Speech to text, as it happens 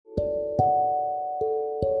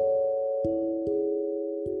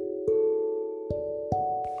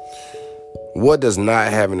What does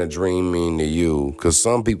not having a dream mean to you? Because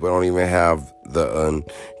some people don't even have the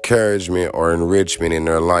encouragement or enrichment in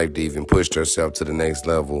their life to even push themselves to the next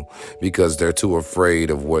level because they're too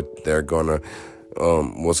afraid of what they're gonna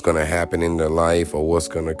what's going to happen in their life or what's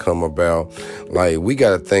going to come about. Like, we got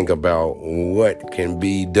to think about what can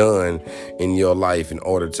be done in your life in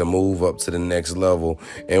order to move up to the next level.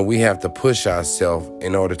 And we have to push ourselves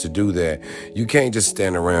in order to do that. You can't just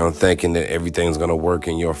stand around thinking that everything's going to work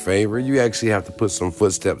in your favor. You actually have to put some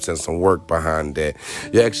footsteps and some work behind that.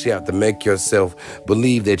 You actually have to make yourself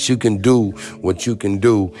believe that you can do what you can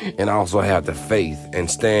do and also have the faith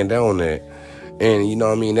and stand on that. And you know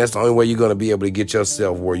what I mean? That's the only way you're going to be able to get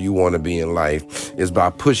yourself where you want to be in life is by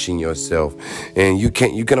pushing yourself. And you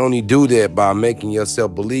can only do that by making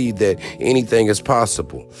yourself believe that anything is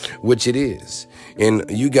possible, which it is. And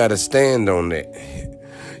you got to stand on that.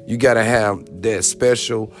 You got to have that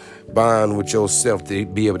special bond with yourself to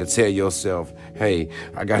be able to tell yourself, hey,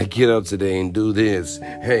 I got to get up today and do this.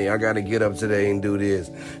 Hey, I got to get up today and do this.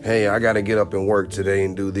 Hey, I got to get up and work today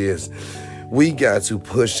and do this. We got to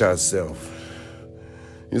push ourselves.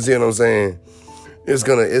 You see what I'm saying? It's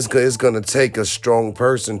gonna take a strong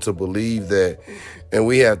person to believe that, and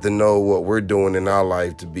we have to know what we're doing in our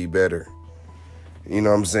life to be better. You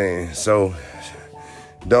know what I'm saying? So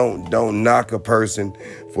don't knock a person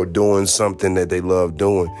for doing something that they love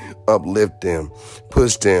doing. Uplift them,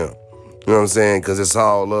 push them. You know what I'm saying? Because it's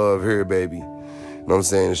all love here, baby. You know what I'm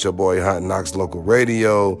saying? It's your boy Hot Knocks Local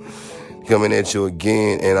Radio, coming at you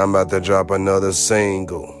again, and I'm about to drop another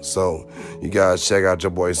single. So you guys check out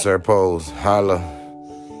your boy Sir Pose. Holla.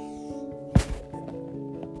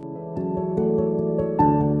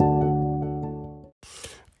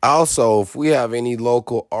 Also, if we have any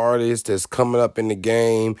local artists that's coming up in the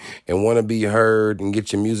game and want to be heard and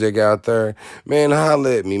get your music out there, man,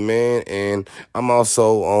 holla at me, man. And I'm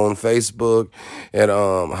also on Facebook at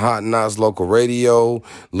Hot Knocks Local Radio.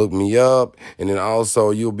 Look me up. And then also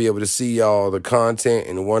you'll be able to see all the content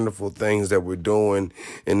and the wonderful things that we're doing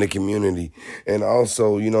in the community. And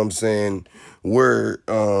also, you know what I'm saying, we're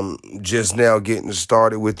just now getting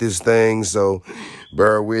started with this thing, so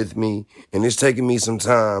bear with me. And it's taking me some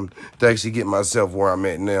time to actually get myself where I'm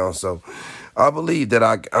at now. So I believe that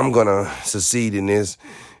I'm going to succeed in this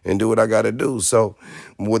and do what I got to do. So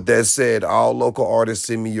with that said, all local artists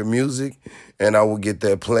send me your music, and I will get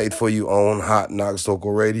that played for you on Hot Knocks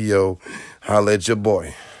Local Radio. Holla at your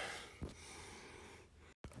boy.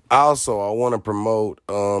 Also, I want to promote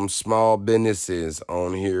small businesses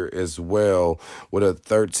on here as well with a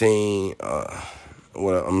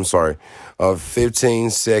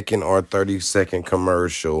 15-second or 30-second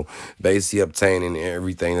commercial, basically obtaining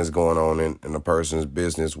everything that's going on in a person's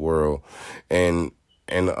business world. And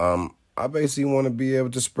I basically want to be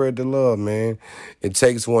able to spread the love, man. It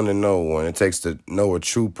takes one to know one. It takes to know a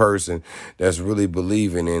true person that's really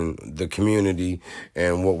believing in the community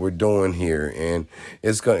and what we're doing here. And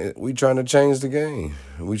we trying to change the game.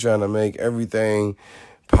 We trying to make everything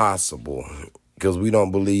possible because we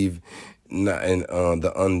don't believe in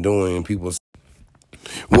the undoing. People.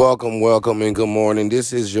 Welcome, and good morning.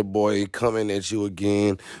 This is your boy coming at you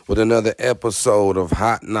again with another episode of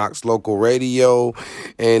Hot Knocks Local Radio,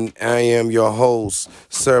 and I am your host,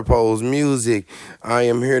 Sir Pose Music. I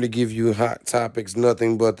am here to give you hot topics,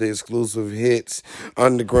 nothing but the exclusive hits,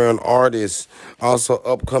 underground artists, also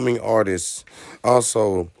upcoming artists.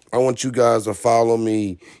 Also, I want you guys to follow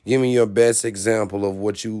me. Give me your best example of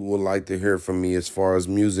what you would like to hear from me as far as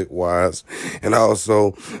music-wise. And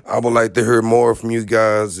also, I would like to hear more from you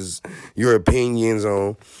guys, is your opinions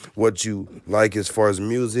on what you like as far as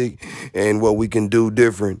music and what we can do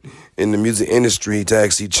different in the music industry to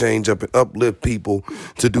actually change up and uplift people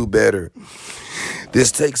to do better.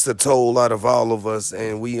 This takes a toll out of all of us,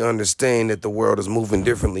 and we understand that the world is moving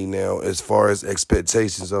differently now as far as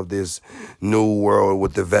expectations of this new world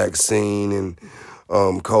with the vaccine and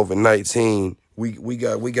COVID-19. We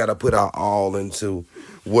got to put our all into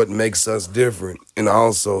what makes us different and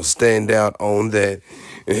also stand out on that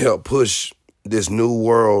and help push this new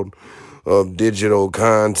world of digital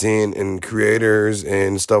content and creators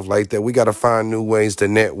and stuff like that. We got to find new ways to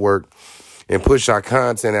network and push our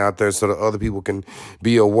content out there so that other people can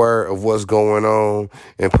be aware of what's going on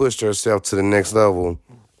and push themselves to the next level.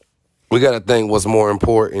 We got to think what's more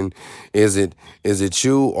important. Is it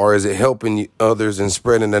you, or is it helping others and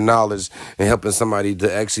spreading the knowledge and helping somebody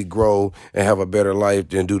to actually grow and have a better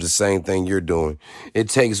life and do the same thing you're doing? It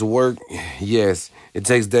takes work, yes. It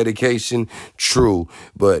takes dedication, true.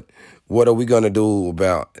 But what are we going to do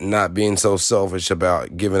about not being so selfish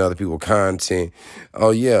about giving other people content?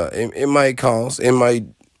 Oh, yeah, it might cost, it might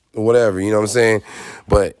whatever, you know what I'm saying?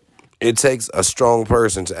 But it takes a strong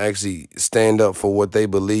person to actually stand up for what they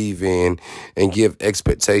believe in and give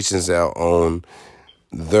expectations out on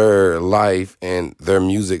their life and their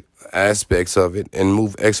music aspects of it and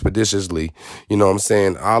move expeditiously. You know what I'm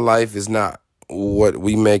saying? Our life is not what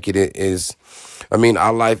we make it. It is, I mean,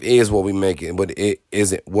 our life is what we make it, but it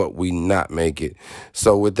isn't what we not make it.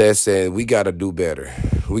 So with that said, we got to do better.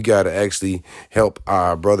 We got to actually help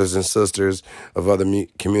our brothers and sisters of other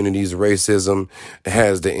communities. Racism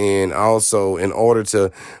has to end. Also, in order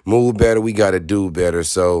to move better, we got to do better.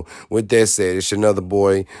 So with that said, it's another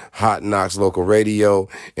boy, Hot Knocks Local Radio.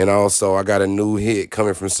 And also, I got a new hit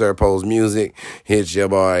coming from Serpo's Music. Hit your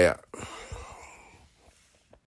boy.